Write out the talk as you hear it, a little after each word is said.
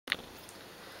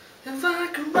If I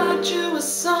could write you a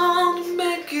song to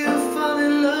make you fall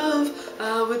in love,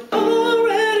 I would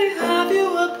already have you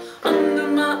up under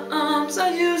my arms. I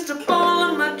used up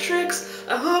all of my tricks.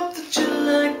 I hope that you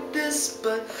like this,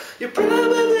 but you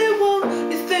probably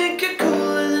won't. You think you're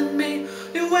cooler than me.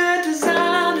 You wear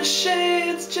designer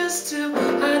shades just to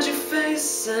hide your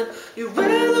face, and you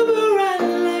wear them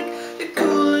around like you're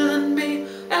cooler than me.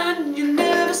 And you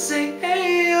never say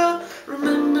hey or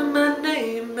remember my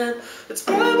name, and it's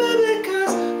probably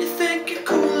cause you think you're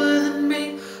cooler than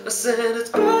me. I said it's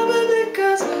probably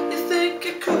cause you think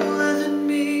you're cooler than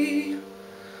me.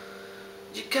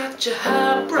 You got your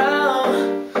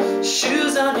highbrow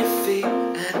shoes on your feet,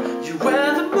 and you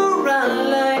wear them around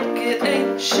like it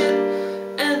ain't shit.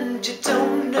 And you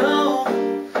don't know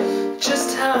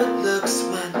just how it looks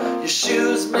when your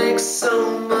shoes make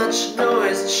so much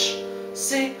noise. Shh.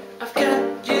 See, I've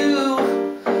got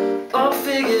you all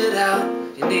figured out.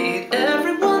 You need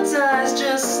everyone's eyes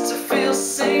just to feel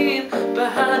seen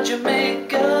behind your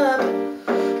makeup.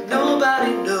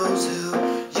 Nobody knows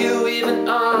who you even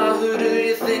are. Who do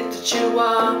you think that you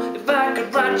are? If I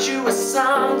could write you a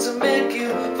song to make you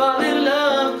fall in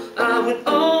love, I would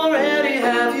already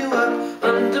have you up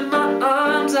under my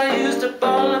arms. I used up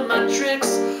all of my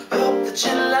tricks. Hope that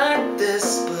you like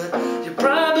this, but